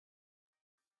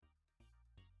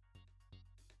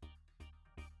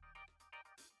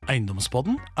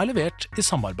Eiendomspodden levert i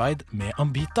samarbeid med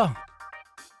Ambita.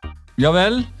 Ja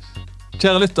vel,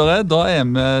 kjære lyttere, da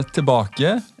vi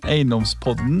tilbake.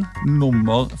 Eiendomspodden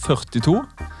nummer 42.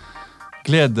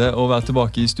 Glede å være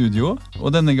tilbake i studio,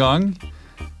 og denne gang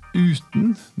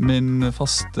uten min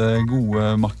faste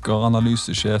gode makker,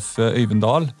 analysesjef Øyvind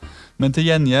Dahl, men til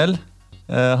gjengjeld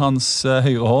hans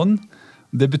høyre hånd,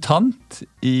 debutant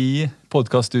i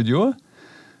podcaststudio.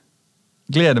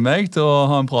 Gleder meg til å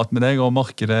ha en prat med deg og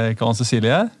markedet, Karen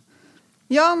Cecilie.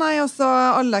 Ja, nei, altså,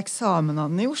 alle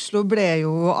eksamenene i Oslo ble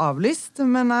jo avlyst,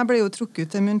 men jeg ble jo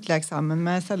trukket til muntlig eksamen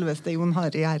med selveste Jon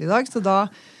Harry her i dag, så da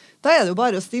det jo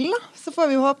bare å stille. Så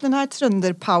får vi jo håpe denne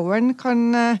Trønderpoweren kan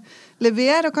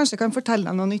levere, og kanskje kan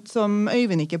fortelle deg noe nytt som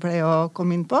Øyvind ikke pleier å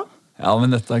komme inn på. Ja,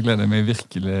 men dette gleder jeg meg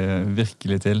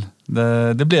virkelig til.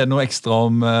 Det ble noe ekstra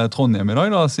om Trondheim i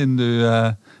dag, da, siden du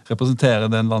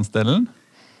representerer den landsdelen.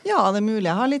 Ja, det mulig.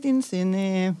 Jeg har litt innsyn i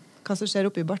hva som skjer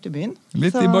oppe i Bartebyen.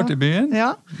 Litt i Bartebyen?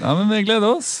 Ja. Ja, men vi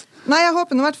gleder oss. Nei, jeg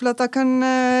håper nå i hvert fall at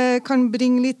jeg kan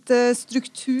bringe litt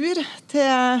struktur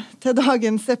til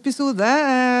dagens episode.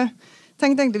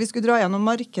 Tenkte egentlig vi skulle dra gjennom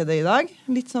markedet i dag.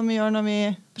 Litt som vi gjør når vi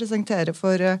presenterer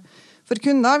for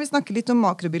kunder. Vi snakker litt om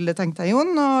makrobildet, tenkte jeg,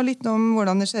 Jon, og litt om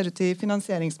hvordan det ser ut i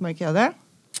finansieringsmarkedet.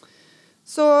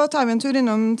 Så tar vi en tur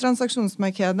innom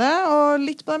transaksjonsmarkedet og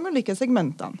litt på de ulike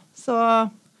segmentene. Så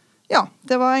ja,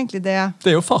 det var egentlig det.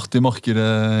 Det jo fart i markedet,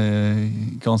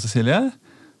 Karen Cecilie.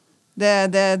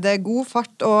 Det god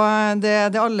fart, og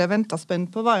det alle ventet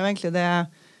spent på var jo egentlig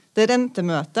det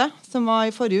rentemøtet som var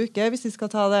i forrige uke. Hvis vi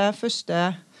skal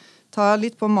ta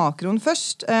litt på makroen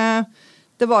først.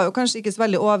 Det var jo kanskje ikke så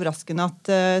veldig overraskende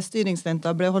at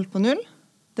styringsrenta ble holdt på null.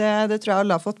 Det tror jeg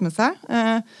alle har fått med seg.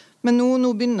 Men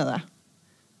nå begynner det.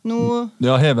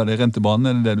 Ja, hever de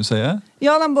rentebanen, det du sier?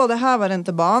 Ja, de både hever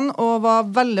rentebanen og var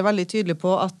veldig, veldig tydelige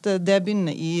på at det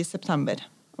begynner i september.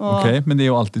 Ok, men de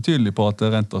jo alltid tydelige på at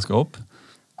renta skal opp?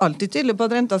 Alltid tydelige på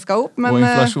at renta skal opp, men... Og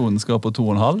inflasjonen skal på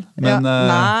 2,5? Men, ja,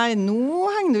 nei, nå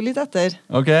henger du litt etter.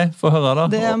 Ok, få høre da.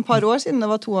 Det en par år siden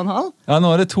det var 2,5. Ja,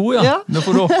 nå det 2, ja. Nå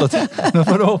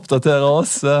får du oppdatere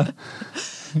oss.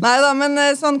 Neida, men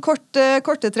sånn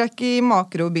korte trekk i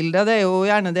makrobildet, det jo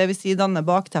gjerne det vi sier danner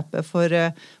bakteppet for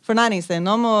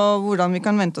næringseiendom, og hvordan vi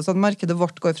kan vente oss at markedet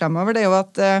vårt går fremover. Det jo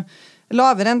at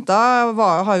lave renter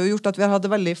har jo gjort at vi har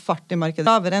hatt veldig fart i markedet.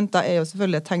 Lave renter jo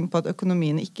selvfølgelig et tegn på at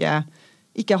økonomien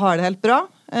ikke har det helt bra.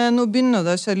 Nå begynner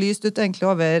det å se lyst ut egentlig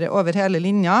over hele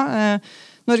linja.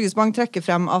 Norges Bank trekker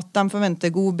frem at de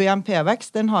forventer god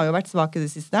BNP-vekst. Den har jo vært svak i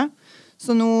det siste.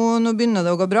 Så nå begynner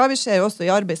det å gå bra. Vi ser jo også i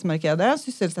arbeidsmarkedet.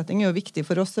 Sysselsetting jo viktig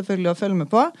for oss selvfølgelig å følge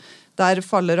med på. Der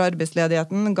faller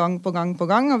arbeidsledigheten gang på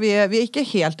gang, og vi ikke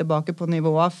helt tilbake på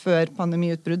nivået før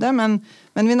pandemiutbruddet, men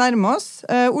vi nærmer oss.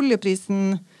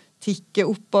 Oljeprisen tikker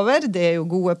oppover. Det jo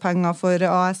gode penger for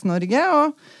AS Norge,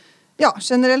 og ja,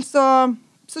 generelt så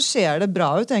ser det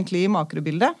bra ut egentlig i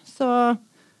makrobildet. Så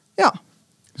ja.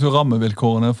 Så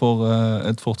rammevilkårene for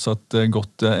et fortsatt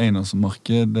godt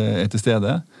eiendomsmarked til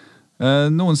stede.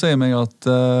 Noen sier meg at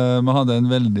vi hadde en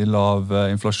veldig lav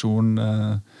inflasjon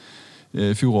i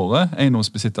fjoråret.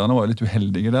 Eiendomsbesitterne var litt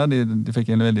uheldige der. De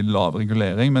fikk en veldig lav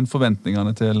regulering, men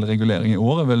forventningene til regulering i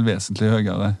år vel vesentlig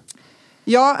høyere.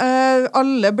 Ja,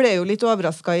 alle ble jo litt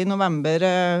overrasket i november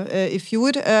i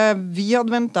fjor. Vi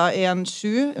hadde ventet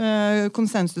 1,7.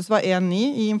 Konsensus var 1,9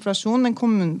 i inflasjon. Den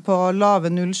kom på lave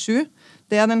 0,7.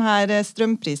 Det den her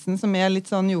strømprisen som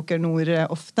litt sånn joker nord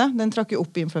ofte. Den trakk jo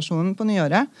opp inflasjonen på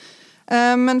nyåret.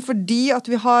 Men fordi at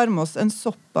vi har med oss en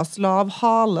såpass lav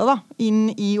hale da,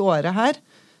 inn i året her,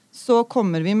 så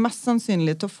kommer vi mest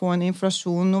sannsynlig til å få en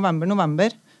inflasjon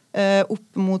november,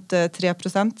 opp mot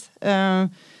 3%.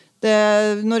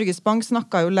 Norges Bank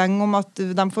snakket jo lenge om at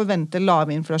de forventer lav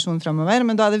inflasjon fremover,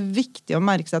 men da det viktig å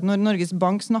merke seg at når Norges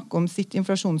Bank snakker om sitt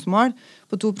inflasjonsmål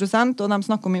på 2%, og de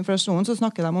snakker om inflasjon, så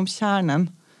snakker de om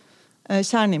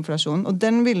kjerneinflasjon, og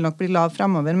den vil nok bli lav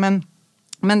fremover, men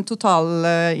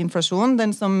totalinflasjon,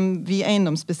 den som vi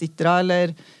eiendomsbesittere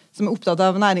eller som opptatt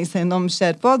av næringseiendom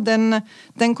ser på,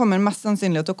 den kommer mest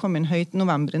sannsynlig til å komme inn høyt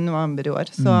november i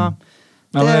år. Så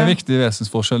det en viktig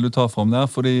vesensforskjell du tar fram der,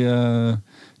 fordi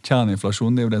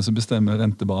kjerneinflasjon det jo det som bestemmer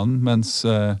rentebanen, mens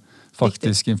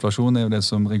faktisk inflasjon er jo det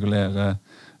som regulerer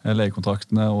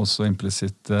leiekontraktene og også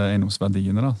implisitt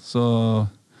eiendomsverdiene. Da.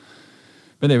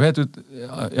 Men det jo helt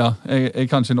jeg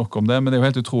kan ikke nok om det, men det jo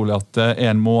helt utrolig at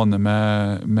en måned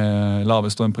med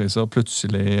lave strømpriser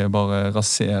plutselig bare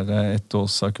raserer et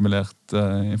års akkumulert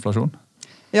inflasjon.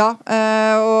 Ja,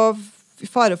 og i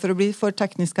fare for å bli for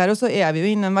teknisk her, og så vi jo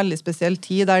inne i en veldig spesiell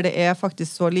tid der det faktisk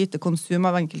så lite konsum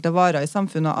av enkelte varer i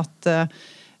samfunnet at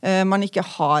man ikke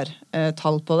har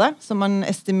tall på det, så man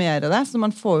estimerer det, så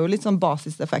man får jo litt sånn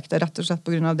basiseffekter rett og slett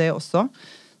på grunn av det også.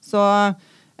 Så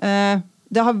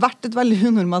det har vært et veldig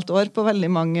unormalt år på veldig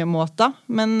mange måter,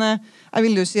 men jeg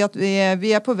vil jo si at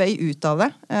vi på vei ut av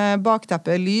det.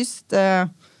 Bakteppet lyst,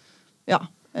 ja,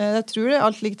 jeg tror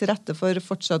alt ligger til rette for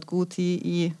fortsatt god tid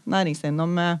i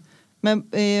næringseiendom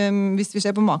hvis vi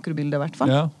ser på makrobildet i hvert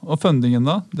fall. Ja, og fundingen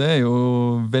da, det jo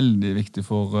veldig viktig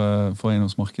for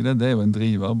eiendomsmarkedet. Det jo en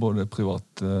driver, både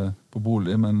privat på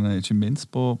bolig, men ikke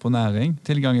minst på næring.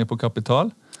 Tilgang på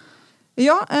kapital.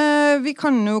 Ja, vi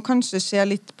kan jo kanskje se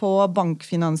litt på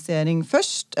bankfinansiering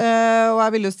først, og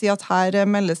jeg vil jo si at her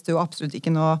meldes det jo absolutt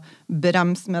ikke noe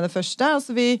brems med det første.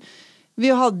 Altså vi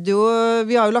har jo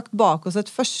lagt bak oss et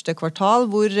første kvartal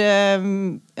hvor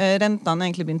rentene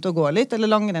egentlig begynte å gå litt,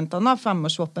 eller langrentene,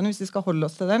 5-årsswappen, hvis vi skal holde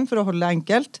oss til den, for å holde det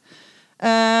enkelt.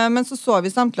 Men så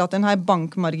vi samtidig at denne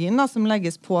bankmarginen som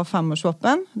legges på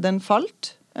 5-årsswappen, den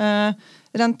falt.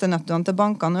 Rentenettoene til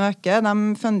bankene øker, de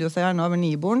funder jo seg gjerne over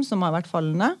Niboren, som har vært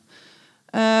fallende.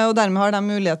 Og dermed har de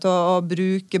mulighet til å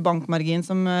bruke bankmargin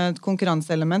som et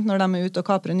konkurranseelement når de ute og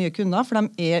kaprer nye kunder, for de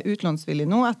utlånsvillige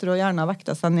nå, etter å gjerne ha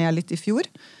vektet seg ned litt i fjor.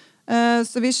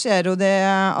 Så vi ser jo det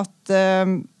at,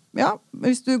 ja,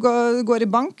 hvis du går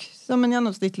i bank som en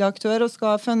gjennomsnittlig aktør og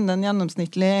skal funde en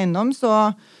gjennomsnittlig eiendom,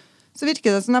 så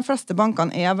virker det som de fleste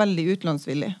bankene veldig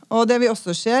utlånsvillige. Og det vi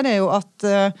også ser jo at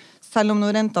selv om nå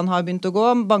rentene har begynt å gå,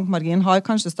 bankmarginen har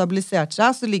kanskje stabilisert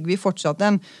seg, så ligger vi fortsatt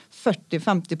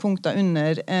 40-50 punkter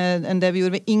under enn det vi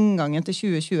gjorde ved inngangen til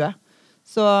 2020.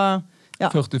 Så, ja.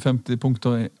 40-50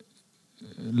 punkter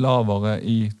lavere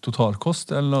i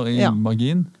totalkost, eller i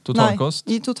margin? Totalkost?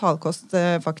 Nei, i totalkost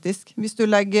faktisk. Hvis du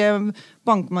legger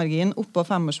bankmarginen oppå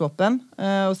 5-årsswappen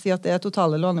og sier at det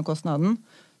totale lånekostnaden,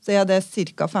 så det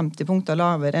ca. 50 punkter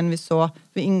lavere enn vi så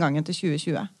ved inngangen til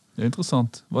 2020. Det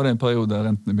interessant. Var det en periode der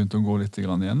rentene begynte å gå litt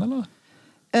igjen, eller?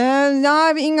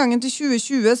 Ja, ved inngangen til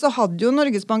 2020 så hadde jo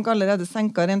Norges Bank allerede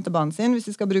senket rentebanen sin, hvis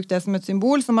vi skal bruke det som et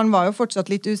symbol, så man var jo fortsatt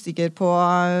litt usikker på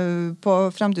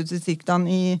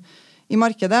fremtidsutsiktene i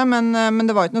markedet, men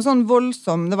det var ikke noe sånn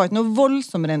voldsom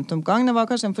renteoppgang, det var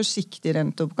kanskje en forsiktig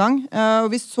renteoppgang, og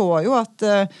vi så jo at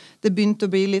det begynte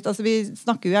å bli litt, altså vi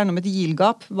snakker jo gjerne om et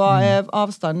yield-gap, hva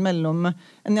avstanden mellom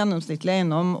en gjennomsnittlig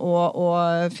eiendom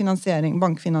og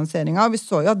bankfinansieringen, og vi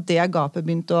så jo at det gapet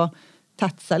begynte å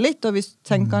tette seg litt, og vi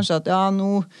tenkte kanskje at ja,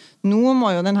 nå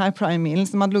må jo denne prime-yielden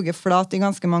som hadde ligget flat i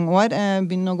ganske mange år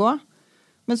begynne å gå,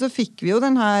 men så fikk vi jo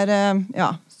denne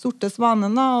sorte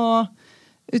svanen da, og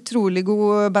utrolig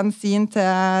god bensin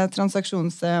til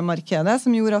transaksjonsmarkedet,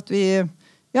 som gjorde at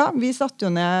vi satte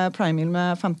jo ned prime-yield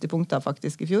med 50 punkter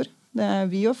faktisk i fjor.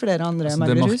 Det vi og flere andre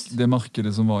meglerhus. Det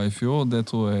markedet som var i fjor, det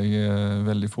tror jeg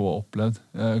veldig få har opplevd.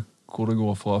 Hvor det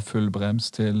går fra full brems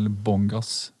til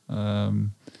bongas.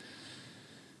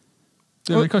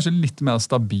 Det vel kanskje litt mer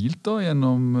stabilt da,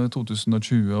 gjennom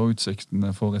 2020 og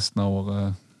utsiktene for resten av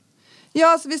året.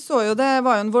 Ja, altså vi så jo det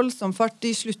var jo en voldsom fart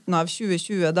i slutten av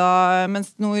 2020 da,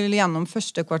 mens nå gjennom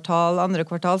første kvartal, andre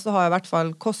kvartal, så har i hvert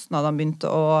fall kostnadene begynt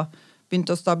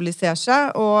å stabilisere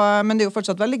seg, men det jo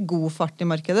fortsatt veldig god fart i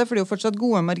markedet, for det jo fortsatt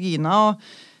gode marginer, og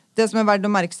det som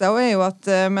verdt å merke seg jo at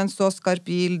med en så skarp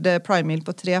yield, prime yield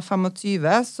på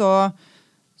 3,25,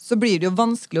 så blir det jo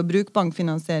vanskelig å bruke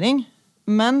bankfinansiering,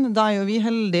 men da jo vi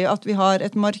heldige at vi har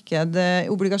et marked,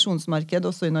 obligasjonsmarked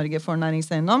også i Norge for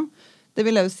næringseiendom. Det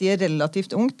vil jeg jo si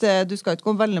relativt ungt. Du skal ikke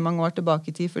gå veldig mange år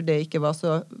tilbake i tid, for det ikke var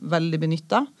så veldig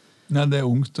benyttet. Nei, det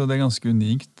ungt, og det ganske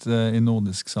unikt i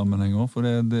nordisk sammenheng også, for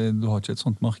du har ikke et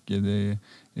sånt marked i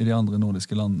de andre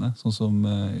nordiske landene, sånn som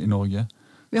i Norge.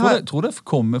 Jeg tror det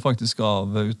kommer faktisk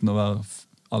av, uten å være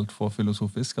alt for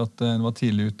filosofisk, at en var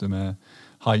tidlig ute med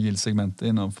high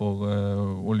yield-segmentet innenfor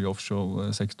olje- og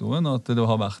offshore-sektoren, og at det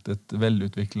har vært et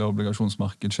velutviklet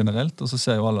obligasjonsmarked generelt, og så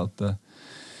ser jo alle at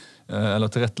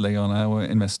eller tilretteleggerne og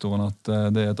investorene at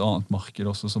det et annet marked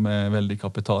også som veldig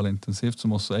kapitalintensivt,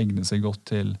 som også egner seg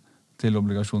godt til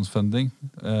obligasjonsfunding.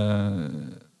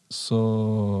 Så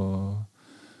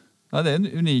det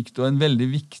en unikt og en veldig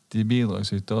viktig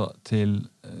bidragsyter til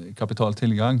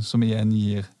kapitaltilgang, som igjen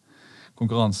gir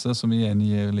konkurranse, som igjen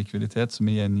gir likviditet, som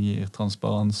igjen gir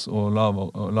transparens og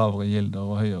lavere gilder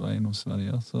og høyere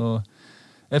eiendomsverdier. Så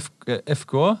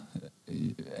FK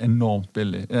enormt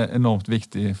billig, enormt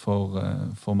viktig for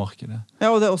markedet. Ja,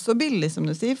 og det også billig, som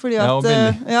du sier, fordi at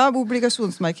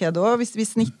obligasjonsmarkedet også, hvis vi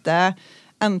snitter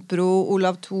Enpro,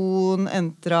 Olav Thon,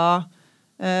 Entra,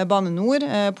 Bane Nor,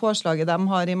 påslaget de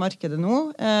har i markedet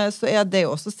nå, så det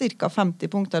også ca.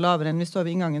 50 punkter lavere enn vi så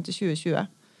ved inngangen til 2020.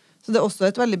 Så det også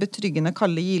et veldig betryggende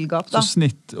kalde yield-gap. Så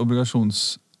snitt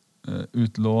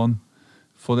obligasjonsutlån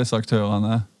for disse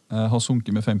aktørene har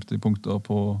sunket med 50 punkter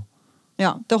på...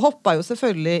 Ja, det hoppet jo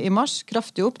selvfølgelig i mars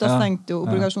kraftig opp, da Ja, stengte jo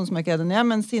obligasjonsmarkedet ned,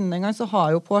 men siden den gang så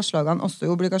har jo påslagene også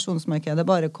i obligasjonsmarkedet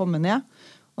bare kommet ned,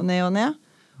 og ned og ned.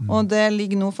 Og det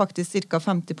ligger nå faktisk cirka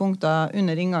 50 punkter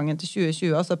under inngangen til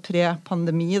 2020, altså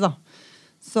pre-pandemi da.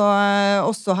 Så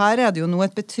også her er det jo nå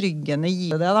et betryggende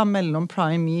yield det da, mellom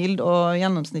prime yield og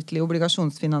gjennomsnittlig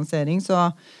obligasjonsfinansiering,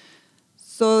 så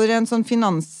rent sånn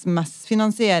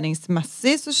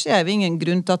finansieringsmessig så ser vi ingen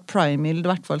grunn til at prime yield i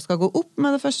hvert fall skal gå opp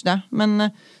med det første. Men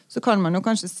så kan man jo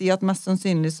kanskje si at mest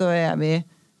sannsynlig så er vi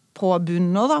på bunn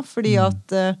nå da, fordi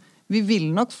at vi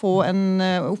vil nok få en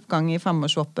oppgang i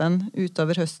femårsswappen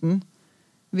utover høsten,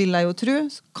 vil jeg jo tro.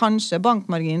 Kanskje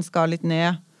bankmarginen skal litt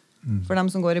ned for dem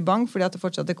som går i bank, fordi at det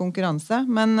fortsatt er konkurranse.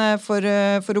 Men for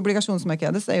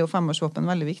obligasjonsmarkedet så er jo femårsswappen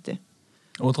veldig viktig.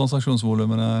 Og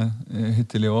transaksjonsvolumene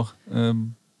hittil i år,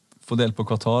 fordelt på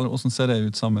kvartal, hvordan ser det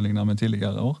ut sammenlignet med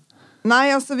tidligere år?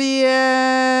 Nei, altså vi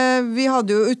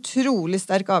hadde jo utrolig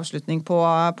sterk avslutning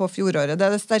på fjoråret. Det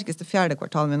er det sterkeste fjerde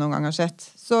kvartal vi noen gang har sett.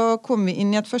 Så kom vi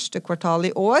inn i et første kvartal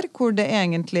i år, hvor det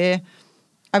egentlig,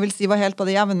 jeg vil si, var helt på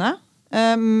det jevne.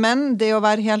 Men det å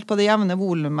være helt på det jevne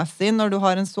volummessig når du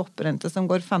har en swap-rente som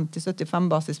går 50-75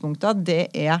 basispunkter, det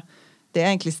er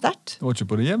egentlig sterkt. Det var ikke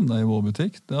på det jevne i vår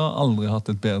butikk. Det har aldri hatt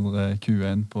et bedre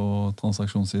Q1 på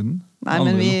transaksjonssiden. Nei,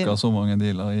 aldri men lukket så mange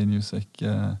dealer i Newsec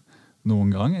noen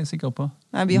gang, er jeg sikker på.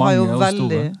 Nei, vi har jo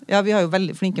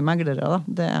veldig flinke meglere da.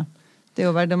 Det er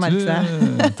jo verdt å merke seg.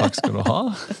 Takk skal du ha.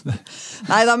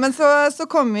 Neida, men så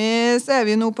er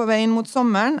vi nå på vei inn mot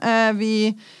sommeren.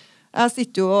 Jeg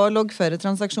sitter jo og loggfører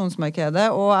transaksjonsmarkedet,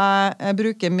 og jeg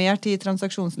bruker mer tid i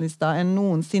transaksjonslista enn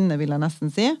noensinne, vil jeg nesten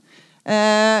si.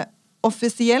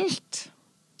 Offisielt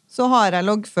så har jeg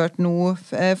loggført nå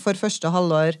for første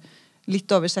halvår litt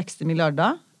over 60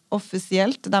 milliarder.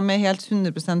 Offisielt, de er helt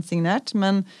 100% signert,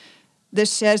 men det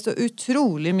skjer så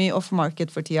utrolig mye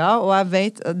off-market for tida, og jeg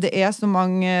vet at det er så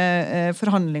mange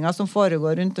forhandlinger som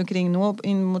foregår rundt omkring nå,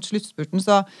 inn mot sluttspurten,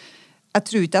 så jeg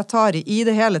tror ikke jeg tar i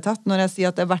det hele tatt når jeg sier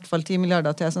at det er i hvert fall 10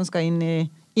 milliarder til som skal inn i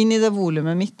det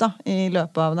volumet mitt da, i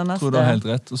løpet av den neste... Tror du har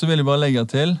helt rett. Og så vil jeg bare legge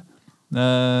til,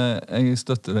 jeg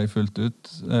støtter deg fullt ut.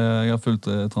 Jeg har fulgt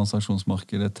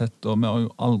transaksjonsmarkedet tett, og vi har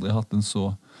jo aldri hatt en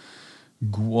så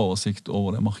god oversikt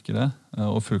over det markedet,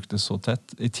 og fulgt det så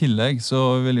tett. I tillegg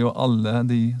så vil jo alle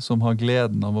de som har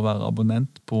gleden av å være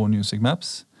abonnent på Newsec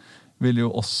Maps, vil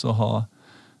jo også ha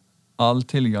all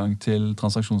tilgang til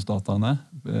transaksjonsdataene,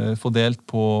 fordelt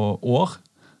på år,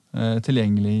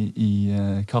 tilgjengelig i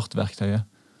kartverktøyet.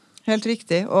 Helt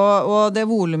riktig, og det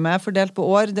volumet fordelt på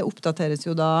år, det oppdateres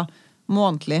jo da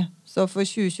månedlig. Så for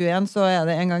 2021 så er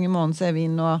det en gang i måneden så er vi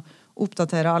inn og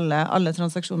oppdaterer alle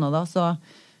transaksjoner da. Så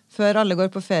før alle går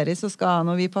på ferie så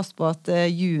skal vi passe på at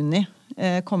juni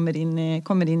kommer inn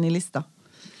i lista.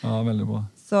 Ja, veldig bra.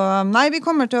 Så nei, vi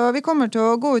kommer til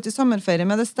å gå ut i sommerferie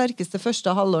med det sterkeste første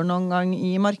halvår noen gang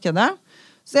i markedet.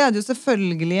 Så er det jo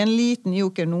selvfølgelig en liten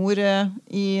jokernord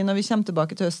når vi kommer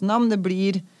tilbake til høsten, om det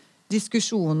blir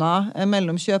diskusjoner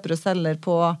mellom kjøper og selger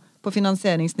på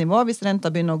finansieringsnivå, hvis renta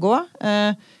begynner å gå.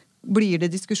 Blir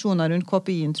det diskusjoner rundt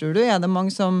KPI-en, tror du? Er det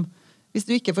mange som, hvis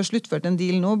du ikke får sluttført en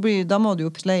deal nå, da må du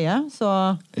jo pleie, så...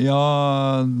 Ja,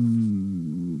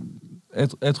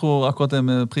 jeg tror akkurat det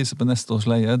med priser på neste års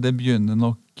leie, det begynner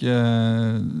nok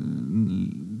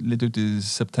litt ut i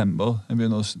september. Jeg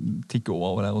begynner å tikke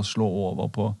over der og slå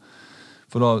over på,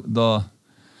 for da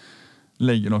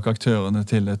legger nok aktørene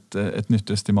til et nytt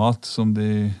estimat som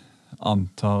de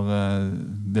antar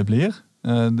det blir.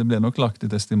 Det blir nok lagt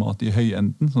et estimat i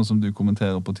høyenden, sånn som du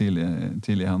kommenterer på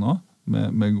tidlig her nå,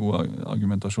 med god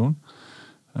argumentasjon.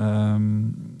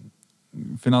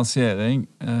 Finansiering,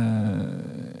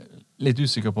 litt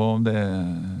usikker på om det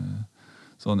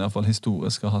sånn i hvert fall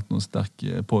historisk har hatt noen sterk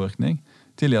påvirkning.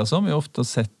 Tidligere så har vi ofte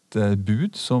sett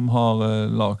bud som har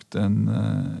lagt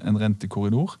en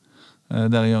rentekorridor,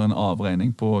 der jeg gjør en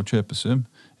avregning på kjøpesum,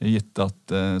 gitt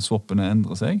at swappene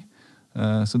endrer seg.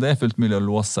 Så det er fullt mulig å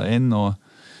låse inn.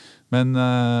 Men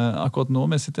akkurat nå,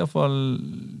 vi sitter i hvert fall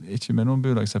ikke med noen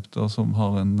budaksepter som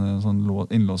har en sånn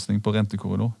innlåsning på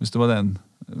rentekorridor. Hvis det var den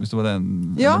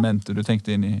elementet du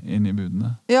tenkte inn i budene.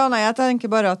 Ja, nei, jeg tenker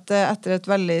bare at etter et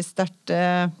veldig sterkt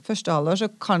første halvår, så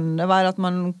kan det være at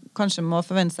man kanskje må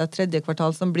forvente seg et tredje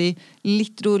kvartal som blir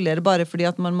litt roligere, bare fordi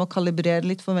at man må kalibrere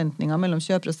litt forventninger mellom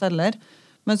kjøper og selger.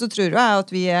 Men så tror jeg at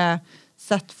vi er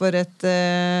sett for et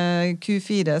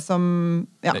Q4 som...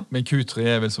 Ja. Men Q3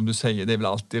 er vel, som du sier, det er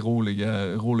vel alltid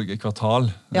rolige kvartal.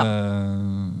 Ja.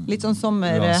 Litt sånn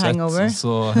sommer-hangover.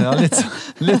 Så, ja,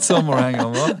 litt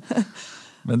sommer-hangover.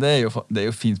 Men det er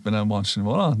jo fint med den bransjen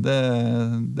vår, da.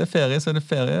 Det ferie, så det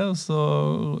ferie, og så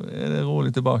det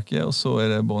rolig tilbake, og så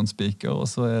det båndspiker, og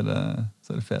så det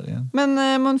ferie igjen.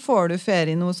 Men får du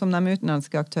ferie nå som de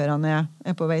utenlandske aktørene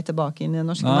på vei tilbake inn i det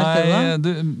norske markedet?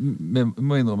 Nei, vi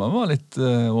må innrømme, vi var litt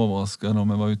overrasket når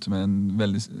vi var ute med en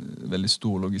veldig, veldig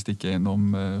stor logistikkeiendom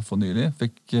for nylig.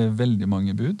 Fikk veldig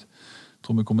mange bud. Jeg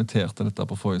tror vi kommenterte dette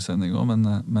på forrige sending også,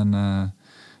 men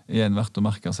igjen verdt å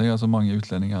merke seg, altså mange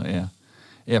utlendinger er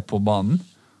på banen,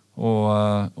 og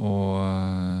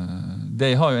de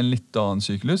har jo en litt annen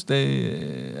syklus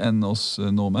enn oss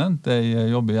nordmenn. De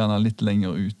jobber gjerne litt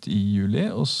lenger ut i juli,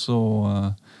 og så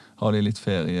har de litt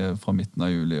ferie fra midten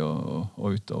av juli og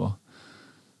utover.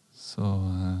 Så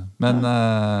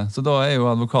da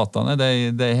jo advokatene,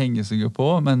 de henger seg jo på,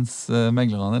 mens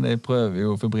meglerne, de prøver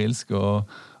jo febrilsk å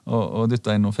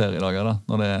dytte inn noen feriedager da,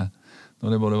 når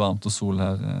det både varmt og sol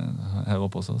her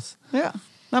oppe hos oss. Ja.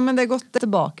 Nei, men det gått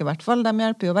tilbake i hvert fall. De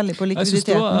hjelper jo veldig på likviditeten. Jeg synes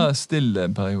det var stille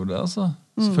en periode, altså.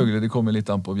 Selvfølgelig, det kommer litt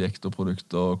an på objekt og produkt.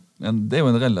 Det jo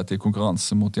en relativ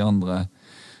konkurranse mot de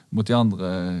andre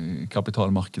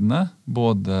kapitalmarkedene.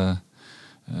 Både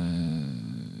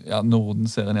Norden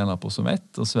ser en gjerne på som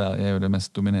ett, og Sverige jo det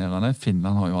mest dominerende.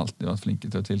 Finland har jo alltid vært flinke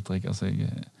til å tiltrekke seg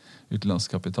utenlandsk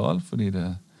kapital, fordi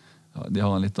de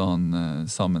har en litt annen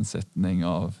sammensetning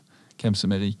av hvem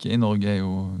som rike. I Norge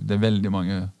det veldig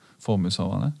mange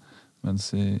formueshaverne,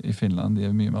 mens i Finland de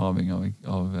mye mer avhengig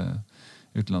av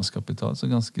utenlandsk kapital, så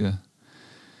ganske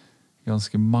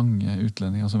mange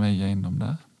utlendinger som eier eiendom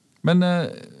der. Men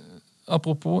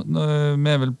apropos,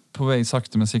 vi vel på vei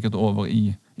sakte, men sikkert over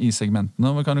i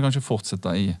segmentene, og vi kan jo kanskje fortsette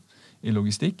i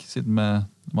logistikk, siden vi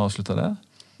avslutter der.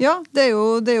 Ja, det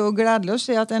er jo gledelig å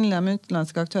se at endelig de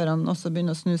utenlandske aktørene også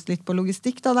begynner å snuse litt på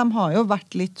logistikk, da de har jo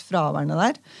vært litt fraværende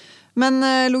der. Men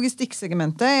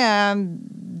logistikksegmentet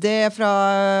det fra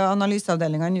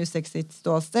analyseavdelingen i Newsec sitt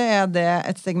ståsted, det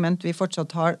et segment vi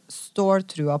fortsatt har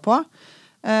ståltrua på.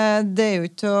 Det jo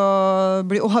ikke til å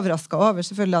bli overrasket over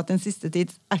selvfølgelig at den siste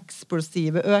tids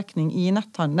eksplosive økning i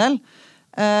netthandel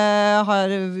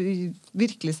har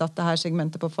virkelig satt det her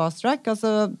segmentet på fast track.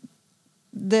 Altså,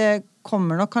 det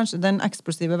kommer nok kanskje, den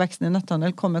eksplosive veksten i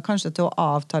netthandel kommer kanskje til å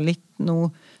avta litt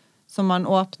nå som man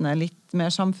åpner litt mer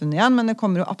samfunn igjen, men det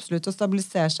kommer jo absolutt til å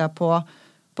stabilisere seg på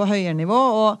høyere nivå,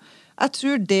 og jeg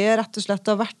tror det rett og slett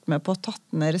har vært med på å tatt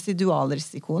ned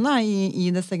residualrisikoene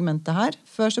i det segmentet her.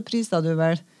 Før så priset du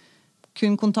vel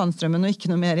kun kontantstrømmen og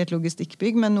ikke noe mer i et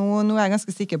logistikkbygg, men nå jeg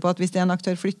ganske sikker på at hvis en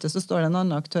aktør flytter, så står det en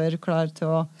annen aktør klar til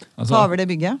å ta over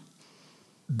det bygget.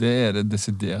 Det det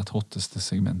desidert hotteste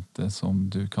segmentet som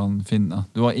du kan finne.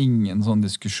 Du har ingen sånn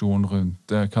diskusjon rundt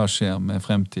hva skjer med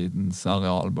fremtidens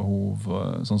arealbehov,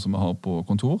 sånn som vi har på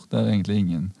kontor. Det egentlig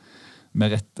ingen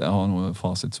med rette har noe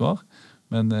fasitsvar.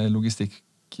 Men logistikk,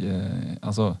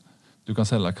 altså, du kan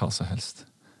selge hva som helst.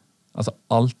 Altså,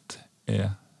 alt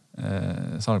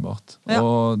salgbart. Ja.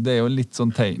 Og det jo litt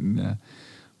sånn tegn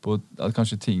på at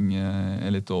kanskje ting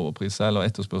litt overpriset, eller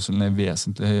etterspørselen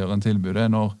vesentlig høyere enn tilbudet,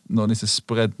 når disse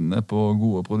spreddene på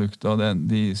gode produkter,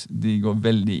 de går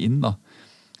veldig inn da.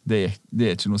 Det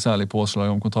ikke noe særlig påslag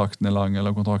om kontrakten lang,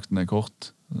 eller kontrakten kort.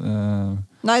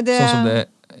 Nei, sånn som det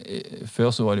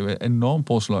før så var det jo enormt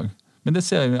påslag. Men det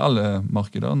ser vi i alle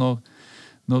markeder.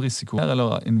 Når risiko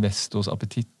eller investors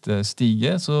appetitt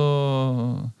stiger, så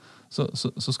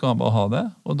skal man bare ha det,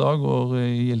 og da går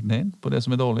gilden inn på det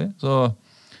som dårlig. Så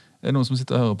noen som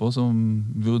sitter og hører på, som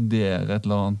vurderer et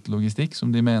eller annet logistikk,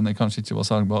 som de mener kanskje ikke var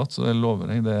salgbart, så jeg lover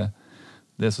deg,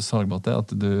 det så salgbart at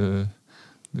du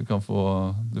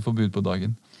får bud på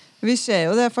dagen. Vi ser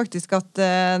jo det faktisk at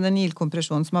den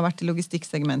yield-kompresjonen som har vært i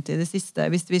logistikksegmentet i det siste,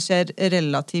 hvis vi ser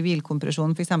relativ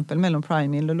yield-kompresjon for eksempel mellom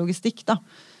prime yield og logistikk da,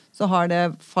 så har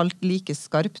det falt like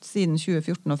skarpt siden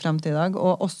 2014 og frem til i dag,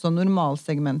 og også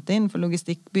normalsegmentet innenfor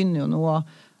logistikk begynner jo nå å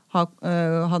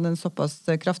ha en såpass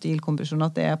kraftig yield-kompresjon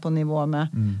at det på nivå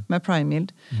med prime yield.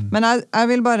 Men jeg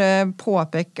vil bare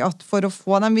påpeke at for å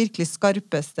få de virkelig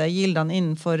skarpeste yieldene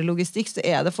innenfor logistikk, så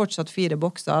det fortsatt 4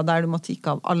 bokser der du må tikke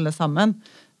av alle sammen.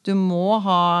 Du må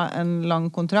ha en lang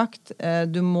kontrakt,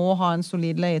 du må ha en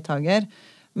solid leietager,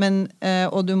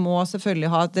 og du må selvfølgelig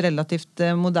ha et relativt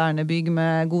moderne bygg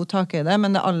med god takhøyde,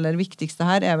 men det aller viktigste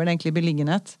her vel egentlig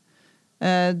beliggenhet.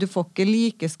 Du får ikke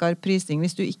like skarp prising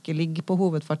hvis du ikke ligger på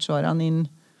hovedfartsårene inn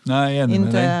til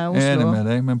Oslo. Jeg enig med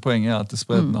deg, men poenget at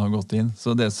spreddene har gått inn.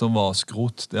 Så det som var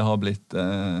skrot, det har blitt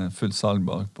fullt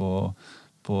salgbar på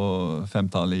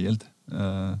 5-tallet yield.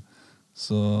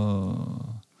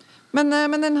 Men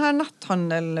den her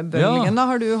netthandelbølgen, da,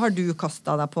 har du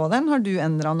kastet deg på den? Har du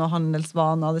endret noen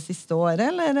handelsvaner det siste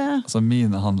året, eller? Altså,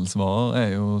 mine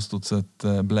handelsvarer jo stort sett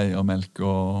bleier, melk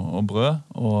og brød.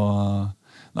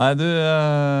 Nei,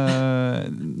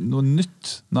 noe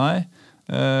nytt? Nei.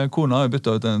 Kona har jo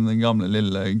byttet ut den gamle,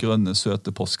 lille, grønne,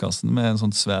 søte postkassen med en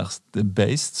sånn svært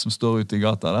beist som står ute i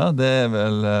gata der.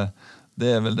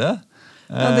 Det er vel det.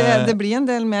 Ja, det blir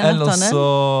en del mer netthandel. Ellers så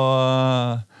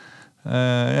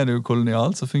det jo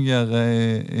kolonialt som fungerer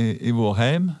i vår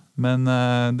heim. Men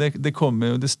det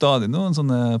kommer jo, det stadig noen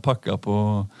sånne pakker på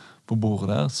bordet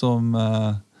der som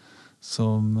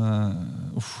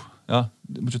ja,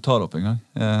 du må ikke ta det opp en gang.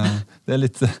 Det er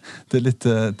litt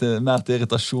mer til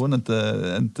irritasjon enn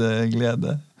til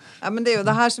glede. Ja, men det jo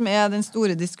det her som den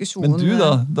store diskusjonen. Men du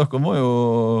da, dere må jo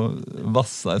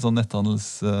vasse i sånn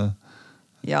netthandels...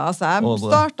 Ja, altså jeg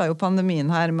startet jo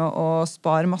pandemien her med å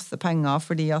spare masse penger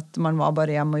fordi at man var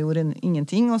bare hjemme og gjorde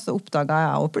ingenting, og så oppdaget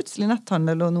jeg jo plutselig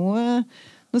netthandel, og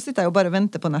nå sitter jeg jo bare og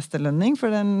venter på neste lønning, for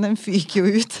den fyker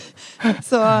jo ut.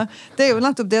 Så det jo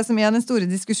nettopp det som den store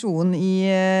diskusjonen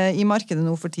i markedet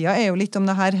nå for tida, jo litt om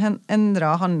det her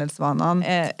endret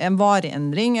handelsvanene en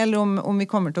vareendring, eller om vi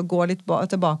kommer til å gå litt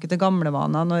tilbake til gamle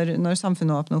vaner når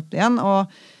samfunnet åpner opp igjen,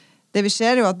 og det vi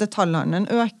ser jo at detaljhandelen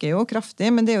øker jo kraftig,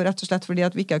 men det jo rett og slett fordi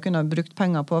at vi ikke har kunnet brukt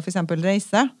penger på for eksempel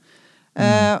reise.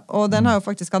 Og den har jo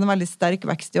faktisk hatt en veldig sterk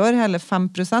vekst i år, hele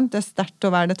 5%. Det sterkt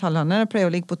å være detaljhandel, det pleier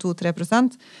å ligge på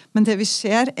 2-3%. Men det vi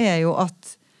ser jo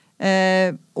at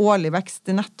årlig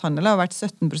vekst i netthandel har vært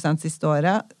 17% siste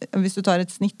året, hvis du tar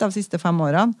et snitt av siste 5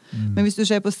 årene. Men hvis du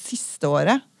ser på siste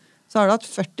året, så har du hatt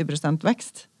 40%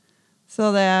 vekst.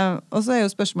 Og så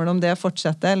jo spørsmålet om det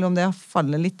fortsetter, eller om det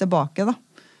faller litt tilbake da.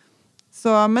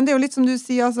 Men det jo litt som du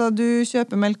sier, altså, du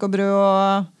kjøper melk og brød,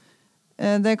 og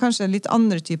det kanskje litt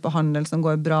andre typer handel som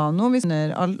går bra nå, hvis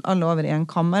alle over en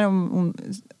kammer, om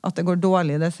at det går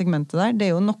dårlig i det segmentet der.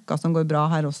 Det jo noe som går bra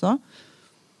her også.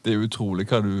 Det jo utrolig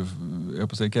hva du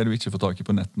ikke får tak i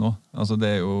på nett nå. Altså,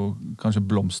 det jo kanskje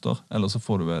blomster, eller så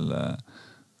får du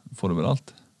vel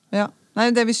alt. Ja.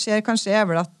 Nei, det vi ser kanskje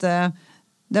vel at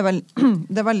det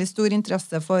er veldig stor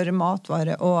interesse for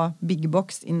matvarer og big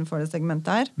box innenfor det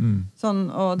segmentet her. Sånn,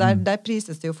 og der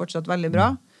prises det jo fortsatt veldig bra.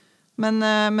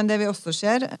 Men det vi også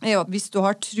ser jo at hvis du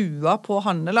har trua på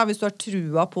handel, hvis du har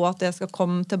trua på at det skal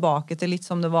komme tilbake til litt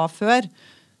som det var før,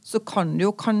 så kan du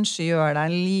jo kanskje gjøre deg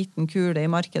en liten kule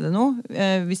i markedet nå,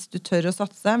 hvis du tør å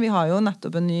satse. Vi har jo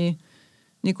nettopp en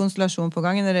ny konstellasjon på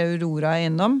gang, det Aurora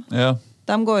Eiendom. Ja.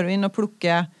 De går jo inn og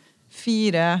plukker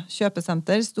 4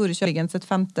 kjøpesenter, store kjøpesenter, et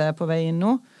 5. på vei inn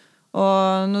nå.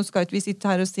 Og nå skal ikke vi sitte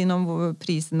her og si noe om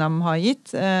prisen de har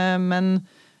gitt, men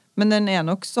den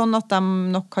nok sånn at de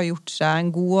nok har gjort seg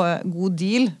en god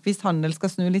deal, hvis handel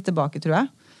skal snu litt tilbake, tror jeg.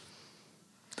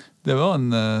 Det var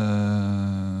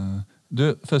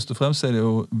først og fremst det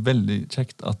jo veldig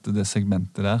kjekt at det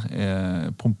segmentet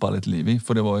der pumpet litt liv i,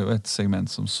 for det var jo et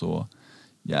segment som så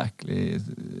jæklig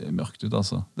mørkt ut,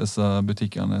 altså. Disse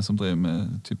butikkene som driver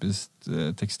med typisk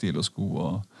tekstil og sko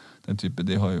og den type,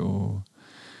 de har jo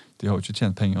ikke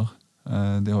tjent penger.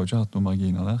 De har jo ikke hatt noen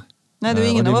marginer der. Nei, det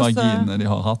ingen og de av oss... marginene de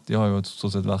har hatt, de har jo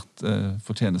stort sett vært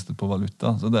fortjeneste på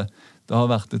valuta. Så det har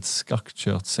vært et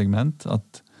skakkjørt segment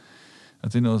at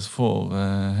vi nå får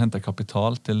hentet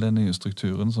kapital til den nye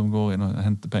strukturen som går inn og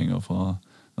henter penger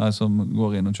som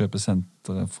går inn og kjøper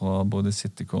sentere fra både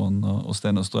Citycon og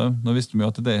Sten og Strøm. Nå visste vi jo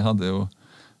at de hadde jo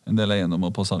en del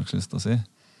eiendommer på salgslista si.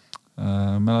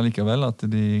 Men allikevel at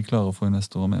de klarer å få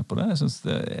investorer med på det. Jeg synes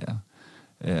det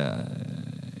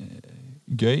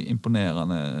gøy,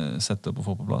 imponerende setup å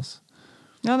få på plass.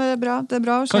 Ja, det bra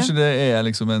å se. Kanskje det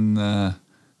liksom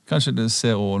kanskje det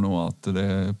ser også nå at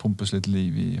det pumpes litt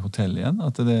liv i hotellet igjen,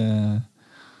 at det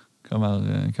kan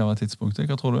være tidspunktet.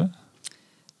 Hva tror du?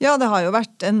 Ja, det har jo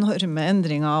vært enorme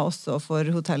endringer også for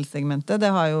hotellsegmentet. Det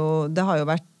har jo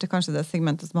vært kanskje det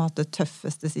segmentet som har hatt det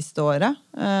tøffeste siste året.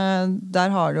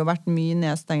 Der har det jo vært mye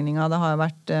nedstengninger, det har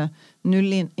vært null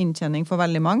inntjening for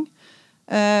veldig mange.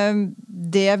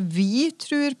 Det vi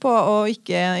tror på, og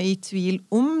ikke i tvil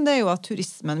om, det jo at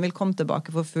turismen vil komme tilbake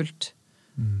for fullt.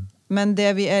 Men det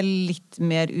vi litt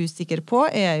mer usikre på,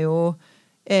 jo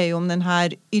om den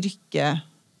her yrket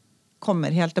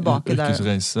kommer helt tilbake der.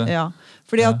 Yrkesreise. Ja,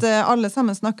 fordi at alle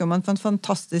sammen snakker om en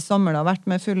fantastisk sommer, det har vært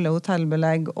med fulle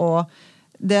hotellbelegg, og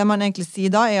det man egentlig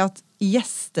sier da at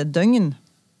gjestedøgn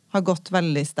har gått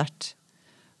veldig sterkt.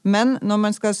 Men når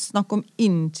man skal snakke om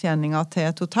inntjeninga til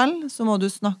et hotell, så må du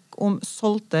snakke om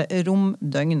solgte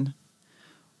romdøgn.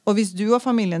 Og hvis du og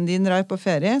familien din drar på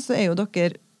ferie, så jo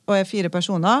dere, og 4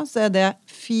 personer, så det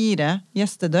 4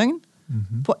 gjestedøgn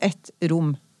på 1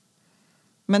 rom.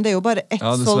 Men det er jo bare ett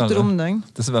Ja, solgt dessverre. romdøgn.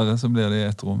 Dessverre så blir det i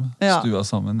ett rom, Ja. stua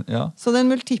sammen. Ja. Så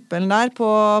den multiplen der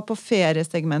på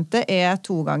feriesegmentet er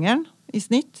 2-gangeren i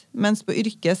snitt, mens på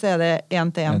yrke så er det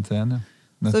 1 til 1. En til en, ja.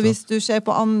 Så Nettopp. hvis du ser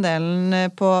på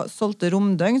andelen på solgte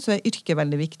romdøgn, så er yrke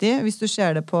veldig viktig. Hvis du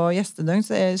ser det på gjestedøgn,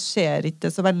 så ser ikke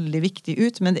det så veldig viktig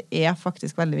ut, men det er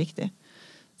faktisk veldig viktig.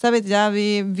 Så jeg vet ikke,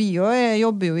 vi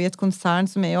jobber jo i et konsern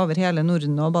som er over hele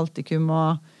Norden og Baltikum,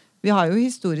 og vi har jo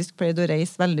historisk pleid å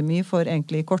reise veldig mye for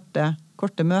egentlig korte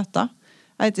møter.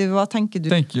 Jeg vet ikke, hva tenker du?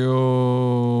 Jeg tenker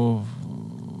jo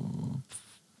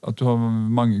at du har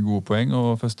mange gode poeng,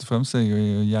 og først og fremst er jeg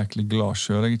jo jæklig glad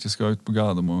selv. Jeg ikke skal ut på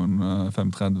Gardermoen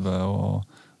 5.30 og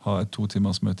ha et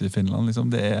 2-timers møte i Finland.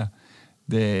 Liksom. Det er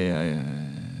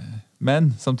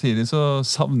Men samtidig så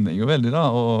savner jeg jo veldig da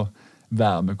å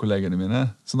være med kollegene mine.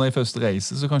 Så når jeg først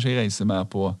reiser, så kanskje jeg reiser mer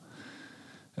på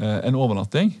en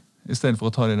overnatting, i stedet for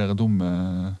å ta de der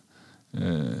dumme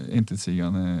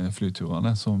intetsigende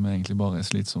flyturene, som egentlig bare er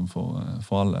slitsomt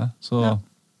for alle. Så, Ja.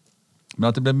 Men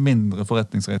at det blir mindre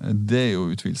forretningsreiser, det er jo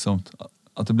utvilsomt.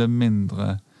 At det blir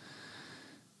mindre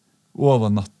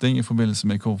overnatting i forbindelse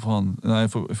med, i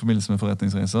forbindelse med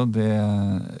forretningsreiser,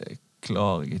 det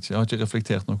klarer jeg ikke. Jeg har ikke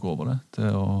reflektert noe over det. Til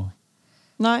å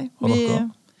Nei, ha dere.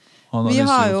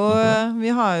 vi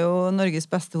har jo Norges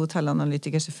beste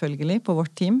hotellanalytiker selvfølgelig på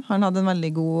vårt team. Han hadde en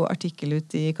veldig god artikkel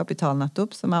ut i Kapital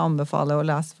nettopp, som jeg anbefaler å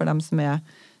lese for dem som er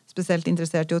spesielt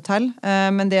interessert i hotell.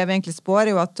 Men det vi egentlig spår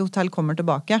er jo at hotell kommer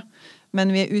tilbake. Men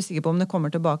vi er usikre på om det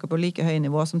kommer tilbake på like høy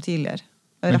nivå som tidligere.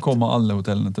 Men kommer alle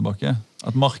hotellene tilbake?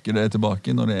 At markedet er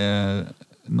tilbake når det er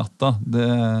natta, det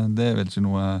er vel ikke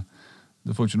noe.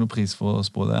 Du får ikke noe pris for å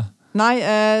spå det. Nei,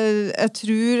 jeg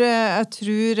tror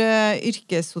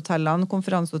yrkeshotellene,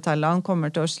 konferansehotellene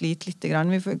kommer til å slite litt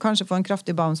grann. Vi får kanskje få en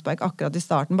kraftig bounceback akkurat i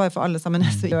starten, bare for alle sammen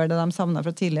så gjør det de savnet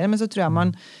fra tidligere. Men så tror jeg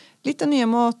man litt av nye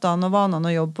måtene og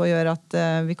vanene å jobbe på gjør at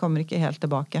vi kommer ikke helt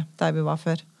tilbake der vi var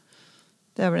før.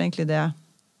 Det er vel egentlig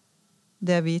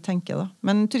det vi tenker da.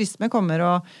 Men turisme kommer,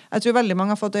 og jeg tror veldig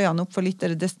mange har fått øynene opp for litt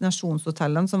av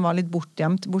destinasjonshotellene som var litt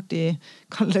bortgjemt borti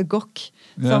Kalle Gokk,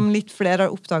 som litt flere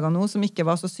har oppdaget nå, som ikke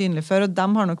var så synlige før, og de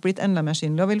har nok blitt enda mer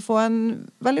synlige og vil få en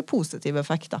veldig positiv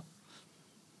effekt da.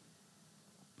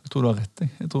 Jeg tror du har rett.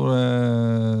 Jeg tror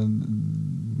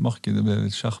markedet blir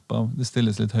litt skjerpet. Det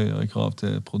stilles litt høyere krav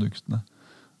til produktene.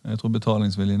 Jeg tror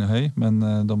betalingsviljen er høy, men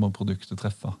da må produktet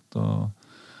treffe.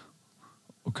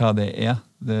 Og hva det er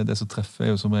som treffer,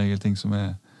 er jo som regel ting som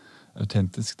er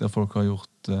autentisk, der folk har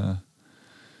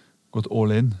gått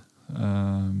all in.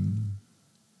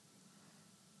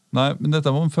 Nei, men dette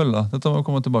må vi følge. Dette må vi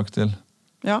komme tilbake til.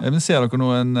 Ja. Men ser dere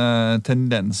noen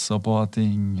tendenser på at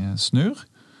ting snur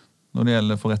når det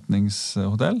gjelder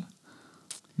forretningshotell?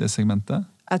 Det segmentet?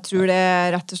 Jeg tror det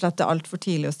rett og slett er alt for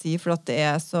tidlig å si, for at det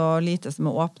er så lite som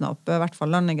er åpnet opp, i hvert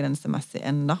fall landegrensemessig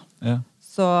enda. Ja.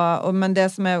 Men det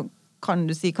som kan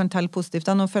telle positivt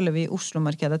da, nå følger vi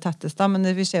Oslo-markedet tettest da, men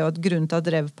vi ser jo at grunnen til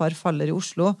at Revpar faller i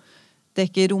Oslo, det er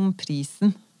ikke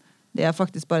romprisen. Det er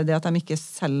faktisk bare det at de ikke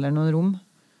selger noen rom.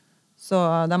 Så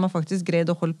de har faktisk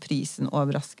greid å holde prisen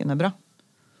overraskende bra.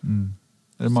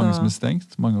 Er det mange som er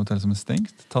stengt? Mange hotell som er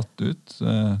stengt? Tatt ut?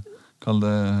 Kall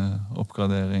det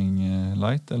oppgradering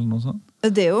light, eller noe sånt?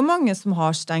 Det er jo mange som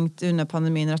har stengt under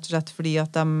pandemien, rett og slett fordi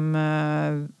at de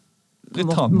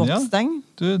Britannia? måtte stenge.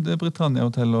 Det er Britannia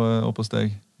Hotel oppe hos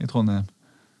deg i Trondheim.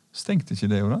 Stengte ikke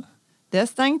det jo da? Det er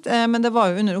stengt, men det var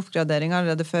jo under oppgradering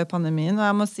allerede før pandemien, og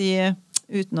jeg må si,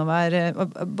 uten å være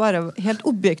bare helt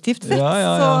objektivt sett,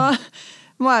 så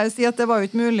må jeg jo si at det var jo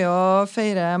ikke mulig å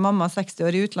feire mamma 60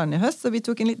 år i utlandet i høst, så vi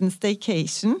tok en liten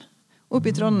staycation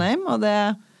oppe i Trondheim, og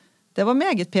det var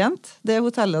meget pent, det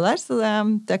hotellet der, så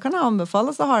det kan jeg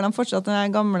anbefale. Og så har de fortsatt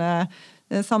den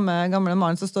samme gamle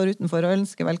mannen som står utenfor og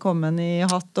ønsker velkommen i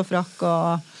hatt og frakk.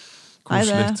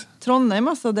 Koselikt. Trondheim,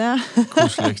 altså, det.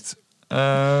 Koselikt.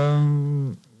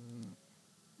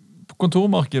 På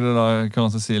kontormarkedet da,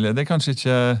 Karen Cecilie, det er kanskje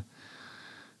ikke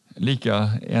like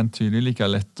entydig, like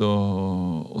lett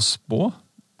å spå.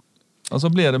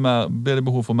 Altså, blir det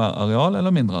behov for mer areal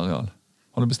eller mindre areal?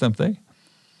 Har du bestemt deg?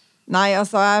 Nei,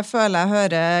 altså jeg føler jeg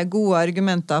hører gode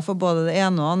argumenter for både det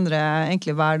ene og andre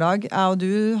egentlig hver dag. Jeg og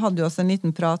du hadde jo også en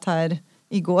liten prat her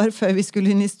i går før vi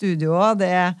skulle inn i studio.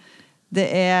 Det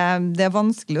er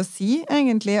vanskelig å si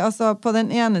egentlig. Altså på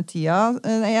den ene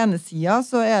sida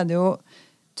så er det jo,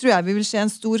 tror jeg vi vil se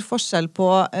en stor forskjell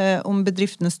på om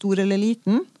bedriften er stor eller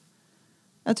liten.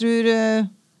 Jeg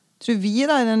tror vi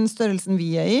da, i den størrelsen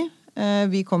vi er i,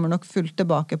 vi kommer nok fullt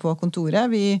tilbake på kontoret.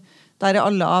 Der er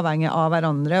alle avhengig av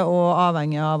hverandre, og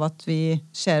avhengig av at vi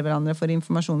ser hverandre for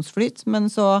informasjonsflyt. Men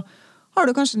så har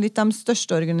du kanskje litt de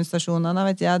største organisasjonene,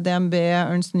 jeg vet ikke, DNB,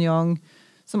 Ernst & Young,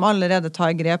 som allerede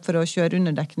tar grep for å kjøre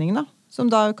underdekning, da,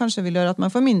 som da kanskje vil gjøre at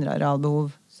man får mindre arealbehov.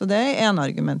 Så det ene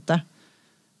argumentet.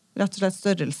 Rett og slett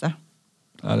størrelse.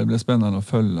 Ja, det blir spennende å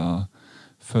følge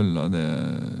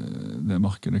det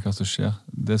markedet, hva som skjer.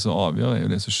 Det som avgjør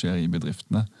jo det som skjer i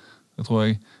bedriftene. Jeg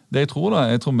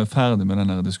tror vi ferdig med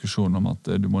denne diskusjonen om at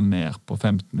du må ned på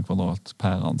 15 kvadrat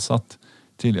per ansatt.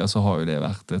 Tidligere så har jo det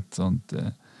vært et sånt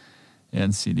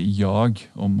ensidig jag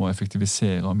om å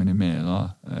effektivisere og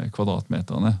minimere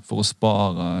kvadratmeterne for å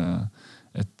spare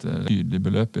et tydelig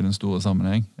beløp i den store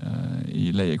sammenheng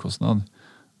i leiekostnad.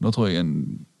 Nå tror jeg en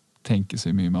tenker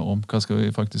seg mye mer om. Hva skal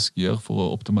vi faktisk gjøre for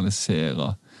å optimalisere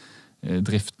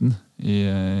driften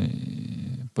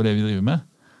på det vi driver med?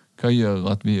 Hva gjør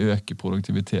at vi øker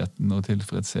produktiviteten og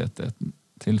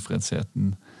tilfredsheten?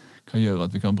 Hva gjør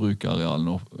at vi kan bruke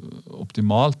arealene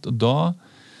optimalt? Og da,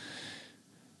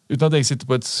 uten at jeg sitter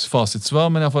på et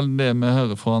fasitsvar, men i hvert fall det vi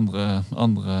hører fra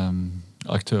andre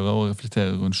aktører og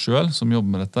reflekterer rundt selv, som jobber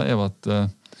med dette, er at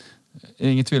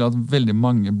ingen tvil at veldig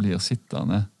mange blir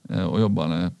sittende og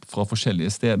jobbende fra forskjellige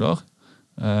steder.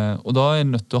 Og da er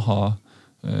en nødt til å ha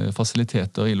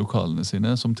fasiliteter i lokalene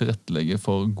sine som tilrettelegger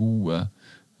for god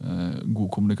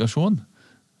kommunikasjon.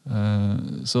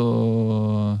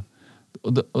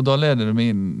 Og da leder det meg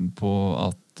inn på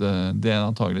at det en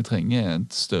antagelig trenger er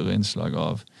et større innslag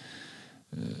av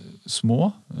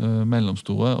små,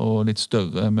 mellomstore og litt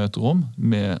større møterom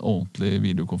med ordentlige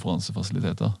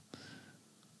videokonferansefasiliteter.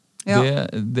 Ja.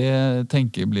 Det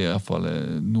tenker jeg blir i hvert fall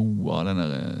noe av denne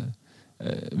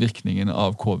virkningen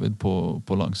av covid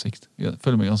på lang sikt. Jeg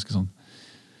føler meg ganske sånn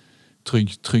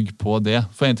trygg på det.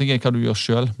 For en ting er hva du gjør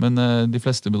selv, men de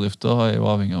fleste bedrifter er jo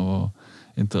avhengig av å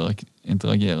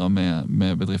interagere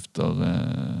med bedrifter,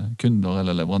 kunder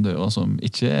eller leverandører som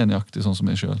ikke er nøyaktig sånn som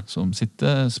jeg selv, som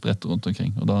sitter spredt rundt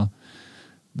omkring. Og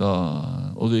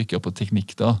å ryke på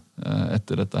teknikk da,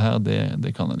 etter dette her,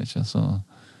 det kan en ikke. Så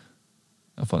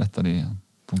i hvert fall et av de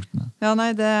punktene. Ja,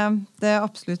 nei, det er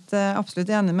absolutt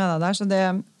enig med deg der. Så det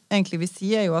egentlig vi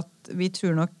sier er jo at vi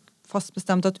tror nok fast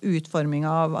bestemt at utformingen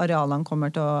av arealene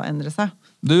kommer til å endre seg.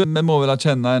 Vi må vel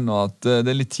erkjenne ennå at det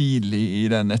er litt tidlig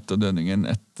i den etterdønningen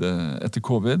etter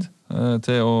covid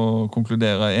til å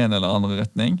konkludere i en eller annen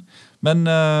retning. Men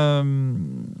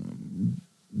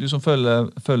du som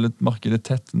følger markedet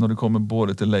tett når det kommer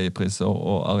både til leiepriser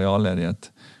og arealledighet,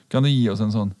 kan du gi oss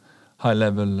en sånn high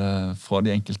level fra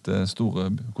de enkelte store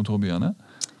kontorbyene?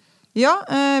 Ja,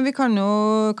 vi kan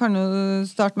jo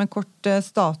starte med kort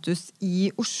status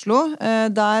i Oslo.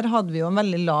 Der hadde vi jo en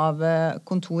veldig lav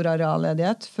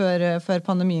kontorarealledighet før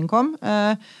pandemien kom.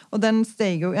 Og den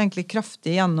steg jo egentlig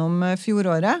kraftig gjennom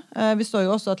fjoråret. Vi så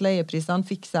jo også at leieprisene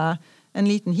fikk seg en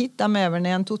liten hit. De er vel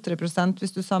ned 2-3%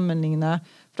 hvis du sammenligner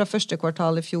fra første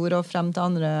kvartal i fjor og frem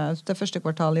til første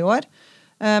kvartal i år.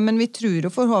 Men vi tror jo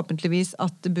forhåpentligvis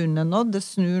at bunnen er nådd. Det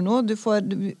snur nå.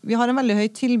 Vi har en veldig høy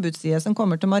tilbudsside som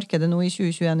kommer til markedet nå i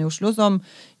 2021 i Oslo, som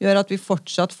gjør at vi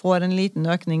fortsatt får en liten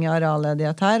økning i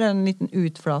arealledighet her, en liten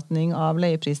utflatning av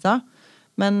leiepriser.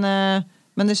 Men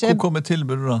det skjer... Hvor kommer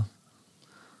tilbudet da?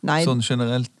 Nei, sånn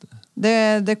generelt?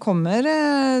 Det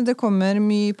kommer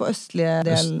mye på østlige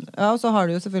del. Ja, og så har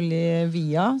du jo selvfølgelig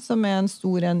Via, som er en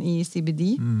stor en i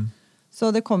CBD. Så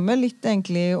det kommer litt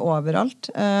egentlig overalt,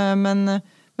 men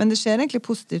det ser egentlig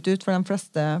positivt ut for de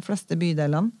fleste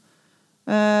bydelene.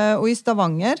 Og i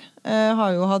Stavanger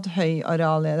har jo hatt høy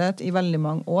arealledighet i veldig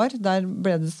mange år. Der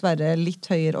ble det dessverre litt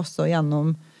høyere også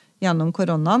gjennom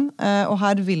koronaen, og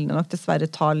her vil det nok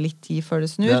dessverre ta litt tid før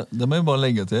det snur. Det må jeg bare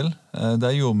legge til.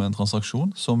 Der gjorde vi en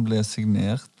transaksjon som ble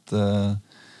signert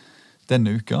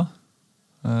denne uka.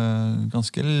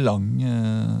 Ganske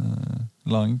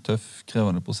lang, tøff,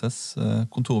 krevende prosess.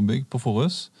 Kontorbygg på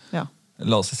Forus. Ja.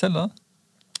 Lar seg selge?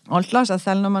 Alt lar seg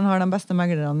selge når man har de beste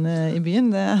meglerne i byen.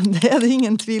 Det er det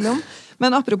ingen tvil om.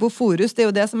 Men apropos Forus, det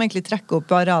er jo det som egentlig trekker opp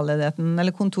arealledigheten,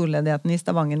 eller kontorledigheten i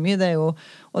Stavanger mye.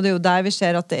 Og det er jo der vi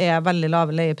ser at det er veldig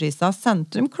lave leiepriser.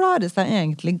 Sentrum klarer seg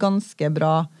egentlig ganske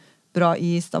bra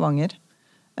i Stavanger.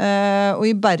 Og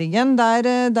i Bergen,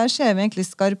 der ser vi egentlig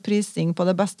skarp prising på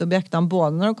de beste objektene,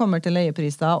 både når det kommer til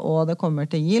leiepriser og det kommer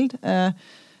til yield.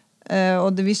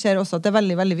 Og vi ser også at det er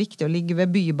veldig, veldig viktig å ligge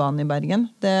ved Bybanen i Bergen.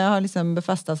 Det har liksom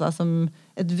befestet seg som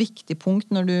et viktig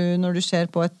punkt når du ser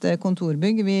på et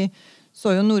kontorbygg. Vi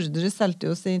så jo Nordre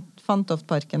Celsius i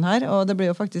Fantoftparken her, og det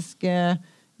blir jo faktisk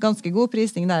ganske god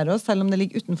prising der også, selv om det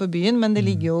ligger utenfor byen, men det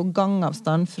ligger jo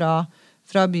gangavstand fra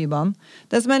Bybanen.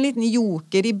 Det som er en liten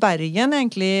joker i Bergen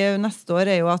egentlig neste år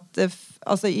er jo at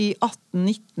altså i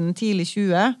 18-19, tidlig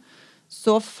 20,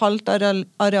 så falt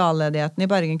arealledigheten i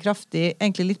Bergen kraftig,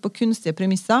 egentlig litt på kunstige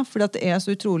premisser, fordi at det er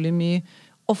så utrolig mye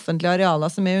offentlige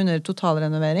arealer som under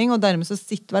totalrenovering, og dermed så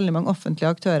sitter veldig mange offentlige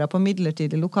aktører på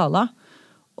midlertidige lokaler.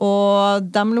 Og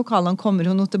de lokalene kommer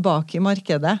jo nå tilbake i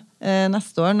markedet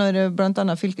neste år, når blant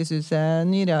annet Fylkeshuset er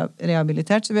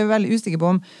nyrehabilitert, så vi er veldig usikre på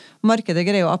om markedet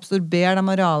greier å absorbere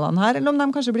de arealene her, eller om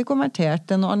de kanskje blir konvertert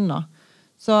til noe annet.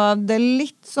 Så det er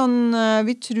litt sånn,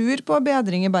 vi tror på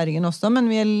bedring i Bergen også,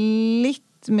 men vi er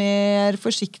litt mer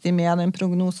forsiktige med den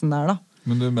prognosen der da.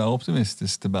 Men du er mer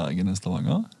optimistisk til Bergen enn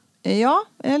Stavanger? Ja,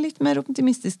 jeg er litt mer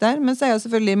optimistisk der, men så er jeg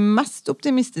selvfølgelig mest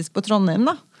optimistisk på Trondheim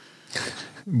da.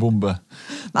 Bombe.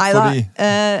 Nei da,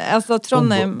 altså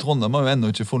Trondheim... Trondheim har jo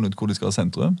ennå ikke funnet ut hvor de skal ha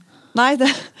sentrum. Nei,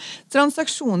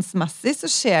 transaksjonsmessig så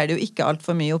skjer det jo ikke alt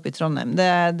for mye oppe i Trondheim. Det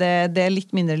er litt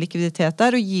mindre likviditet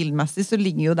der, og yieldmessig så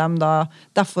ligger jo dem da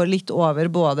derfor litt over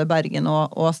både Bergen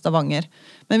og Stavanger.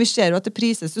 Men vi ser jo at det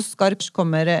prises jo skarpt,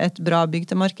 kommer et bra bygg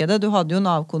til markedet. Du hadde jo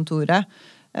Nav-kontoret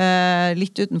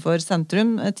litt utenfor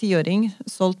sentrum, 10-åring,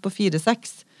 solgt på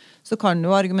 4,6. Så kan du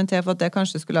argumentere for at det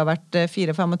kanskje skulle ha vært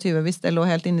 4,25 hvis det lå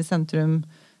helt inne i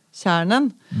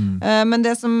sentrumkjernen. Men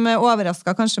det som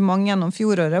overrasket kanskje mange gjennom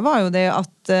fjoråret var jo det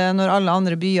at når alle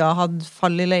andre byer hadde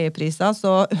fall i leiepriser,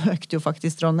 så økte jo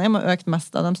faktisk Trondheim og økte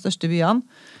mest av de største byene.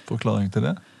 Forklaring til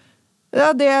det?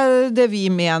 Ja, det vi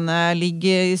mener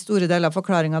ligger i store deler av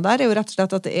forklaringen der, er jo rett og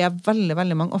slett at det er veldig,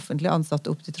 veldig mange offentlige ansatte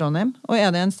opp til Trondheim. Og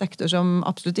er det en sektor som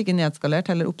absolutt ikke er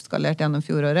nedskalert eller oppskalert gjennom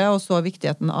fjoråret, og så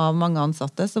viktigheten av mange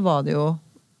ansatte, så var det jo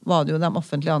de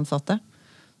offentlige ansatte.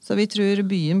 Så vi tror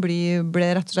byen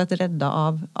ble rett og slett reddet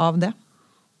av det.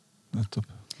 Nettopp.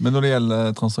 Men når det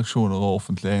gjelder transaksjoner og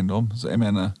offentlig eiendom, så jeg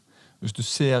mener, hvis du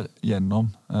ser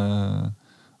gjennom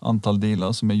antall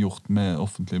dealer som er gjort med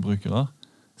offentlige brukere,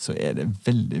 så er det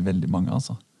veldig, veldig mange,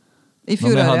 altså. I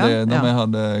fjoråret, Når vi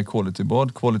hadde Quality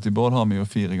Board har vi jo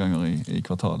 4 ganger i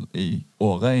kvartal i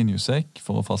året i Newsec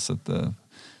for å fastsette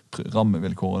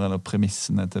rammevilkårene eller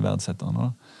premissene til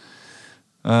verdsetterne.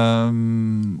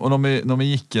 Og når vi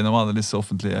gikk gjennom alle disse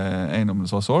offentlige eiendommene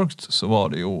som var solgt, så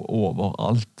var det jo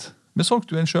overalt. Vi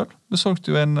solgte jo en selv. Vi solgte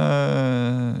jo en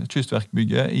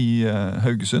kystverkbygge i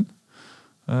Haugesund.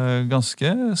 Ganske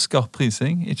skarp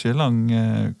prising, ikke lang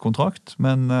kontrakt,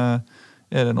 men er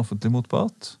det en offentlig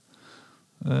motpart?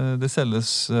 Det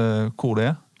selges hvor det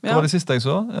er. Hva var det siste jeg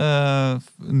så?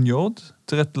 Njord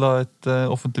tilrettela et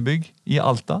offentlig bygg i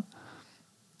Alta.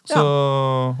 Så,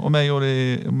 og vi gjorde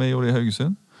det i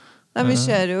Haugesund. Nei, vi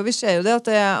ser jo det at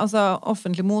altså,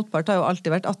 offentlig motpart har jo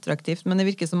alltid vært attraktivt, men det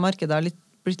virker som markedet har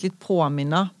blitt litt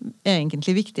påminnet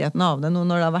egentlig viktigheten av det nå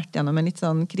når det har vært gjennom en litt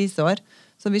sånn kriseår.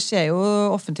 Så vi ser jo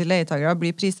offentlige leietagere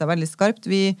blir priset veldig skarpt.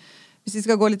 Hvis vi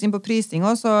skal gå litt inn på prising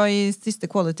også, så i siste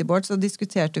Quality Board så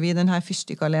diskuterte vi denne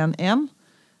Fyrstikkalleen 1.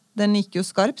 Den gikk jo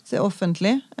skarpt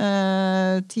offentlig.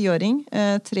 10-åring,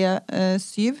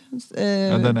 3,7.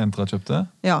 Ja, den Entra kjøpte?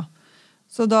 Ja.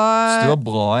 Så det var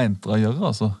bra Entra å gjøre,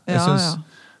 altså. Jeg synes,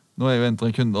 nå er jo Entra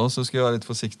kunder, så skal jeg være litt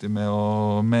forsiktig med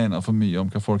å mene for mye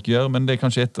om hva folk gjør, men det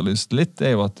kanskje etterlyst litt,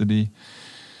 er jo at de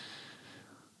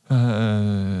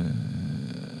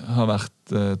har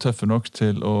vært tøffe nok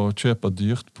til å kjøpe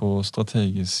dyrt på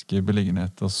strategiske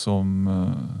beliggenheter som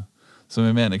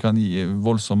jeg mener kan gi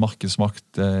voldsom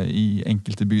markedsmakt i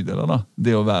enkelte bydeler. Da.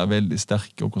 Det å være veldig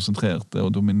sterke og konsentrerte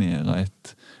og dominere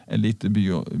et lite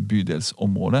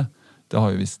bydelsområde, det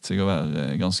har jo vist seg å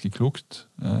være ganske klokt.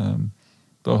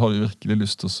 Da har du virkelig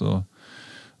lyst til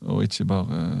å ikke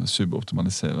bare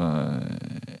suboptimalisere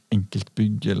enkelt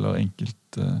bygg eller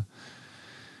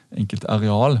enkelt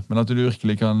areal, men at du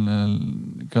virkelig kan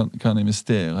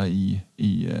investere i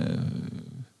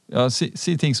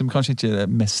si ting som kanskje ikke er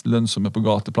det mest lønnsomme på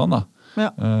gateplan. Da. Ja.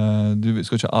 Du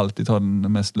skal ikke alltid ta den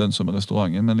mest lønnsomme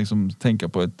restauranten, men liksom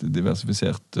tenke på et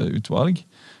diversifisert utvalg.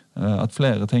 At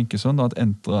flere tenker sånn, at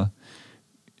Entra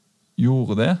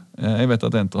gjorde det. Jeg vet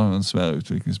at Entra har en svær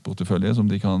utviklingsportefølje som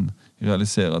de kan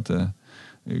realisere til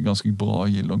ganske bra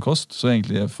yield on cost, så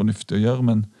egentlig er fornuftig å gjøre,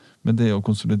 men det å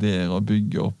konsolidere og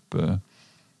bygge opp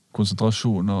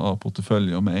konsentrasjoner av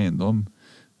porteføljer med eiendom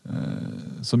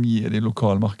som gir de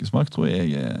lokal markedsmakt, tror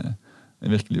jeg er en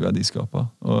virkelig verdiskaper.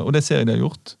 Og det ser jeg de har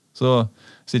gjort. Så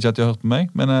jeg sier ikke at de har hørt på meg,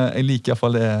 men jeg liker i hvert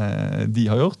fall det de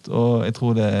har gjort, og jeg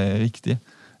tror det er riktig.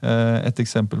 Et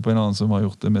eksempel på en annen som har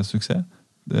gjort det med suksess,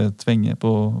 det er Tvenge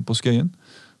på Skøyen.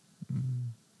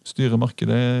 Styrer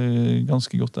markedet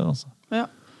ganske godt der, altså. Ja.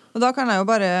 Og da kan jeg jo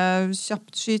bare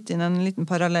kjapt skyte inn en liten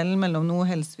parallell mellom nå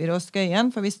Helsfyr og Skøyen,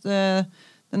 for hvis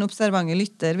den observante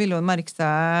lytter vil jo merke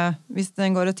seg, hvis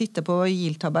den går og titter på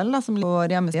yield-tabell som ligger på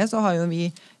vår hjemmeside, så har jo vi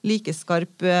like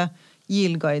skarp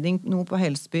yield-guiding nå på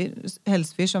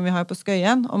Helsfyr som vi har på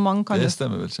Skøyen. Og det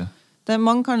stemmer vel ikke?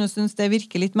 Mange kan jo synes det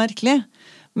virker litt merkelig,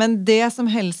 men det som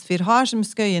Helsfyr har, som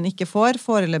Skøyen ikke får,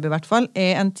 foreløpig i hvert fall,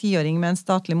 en 10-åring med en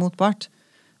statlig motpart.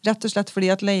 Rett og slett fordi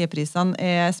at leieprisene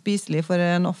spiselige for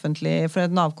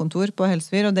et Nav-kontor på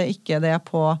Helsfyr, og det ikke det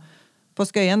på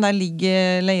Skøyen. Der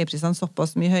ligger leieprisene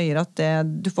såpass mye høyere at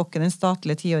du får ikke den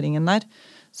statlige 10-åringen der.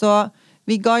 Så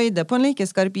vi guider på en like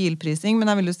skarp gildprising, men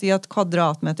jeg vil jo si at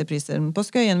kvadratmeterprisen på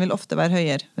Skøyen vil ofte være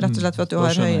høyere. Rett og slett for at du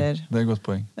har høyere. Det et godt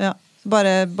poeng. Ja.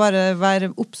 Bare vær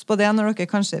obs på det når dere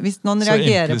kanskje, hvis noen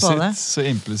reagerer på det. Så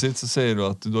implisitt så sier du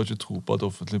at du har ikke tro på at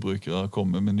offentlige brukere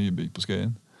kommer med nybygg på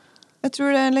Skøyen? Jeg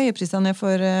tror leieprisene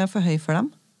for høy for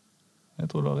dem. Jeg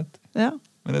tror du har rett. Ja.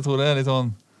 Men jeg tror det litt sånn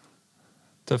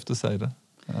tøft å si det.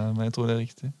 Men jeg tror det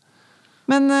riktig.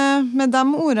 Men med de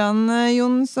ordene,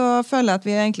 Jon, så føler jeg at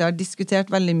vi egentlig har diskutert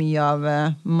veldig mye av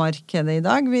markedet i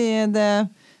dag. Det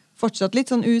fortsatt litt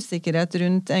sånn usikkerhet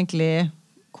rundt egentlig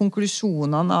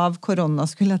konklusjonene av korona,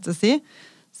 skulle jeg til å si.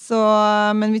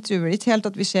 Men vi tror vel ikke helt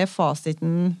at vi ser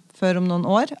fasiten før om noen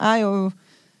år. Jeg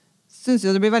synes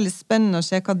jo det blir veldig spennende å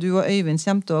se hva du og Øyvind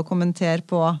kommer til å kommentere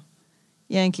på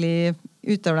egentlig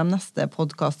utover de neste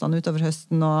podcastene utover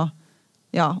høsten og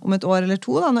ja, om et år eller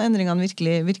to da, når endringene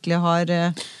virkelig har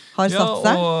satt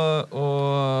seg.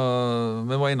 Og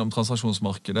vi var innom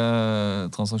transaksjonsmarkedet.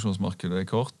 Transaksjonsmarkedet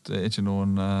kort. Det ikke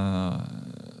noen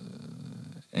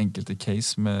enkelte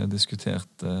case vi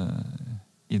diskuterte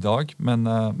i dag, men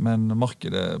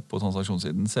markedet på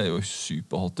transaksjonssiden ser jo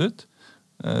superhot ut.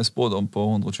 Spådom på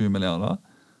 120 milliarder.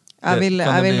 Jeg vil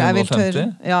tørre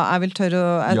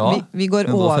vi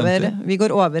går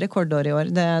over rekordår i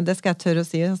år. Det skal jeg tørre å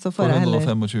si. Så får jeg heller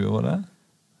 125 var det?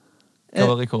 Hva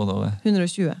var rekordåret?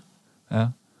 120. Ja.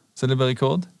 Så det blir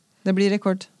rekord? Det blir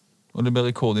rekord. Og det blir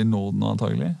rekord i Norden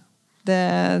antagelig?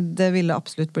 Det vil det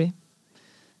absolutt bli.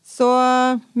 Så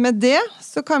med det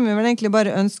så kan vi vel egentlig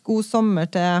bare ønske god sommer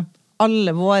til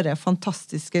alle våre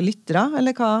fantastiske lyttere,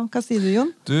 eller hva sier du, Jon?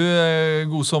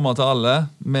 God sommer til alle.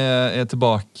 Vi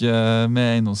tilbake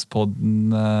med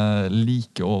Eiendomspodden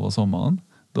like over sommeren.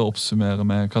 Da oppsummerer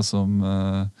vi hva som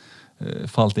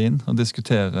falt inn, og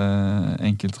diskuterer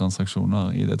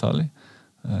enkelttransaksjoner i detalj.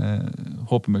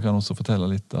 Håper vi kan også fortelle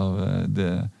litt av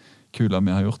det kule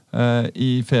vi har gjort.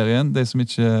 I ferien, de som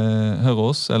ikke hører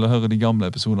oss, eller hører de gamle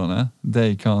episodene,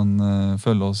 de kan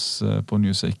følge oss på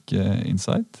Newsec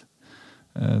Insight.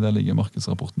 Der ligger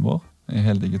markedsrapporten vår,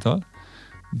 helt digital.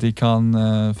 De kan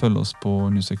følge oss på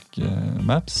Newsec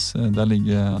Maps. Der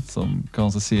ligger som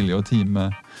Karen Cecilie og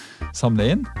teamet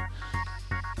samler inn.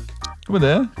 Og med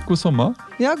det, god sommer.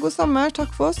 Ja, god sommer.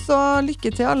 Takk for oss, og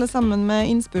lykke til alle sammen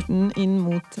med innspurten inn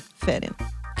mot ferien.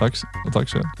 Takk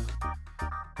selv.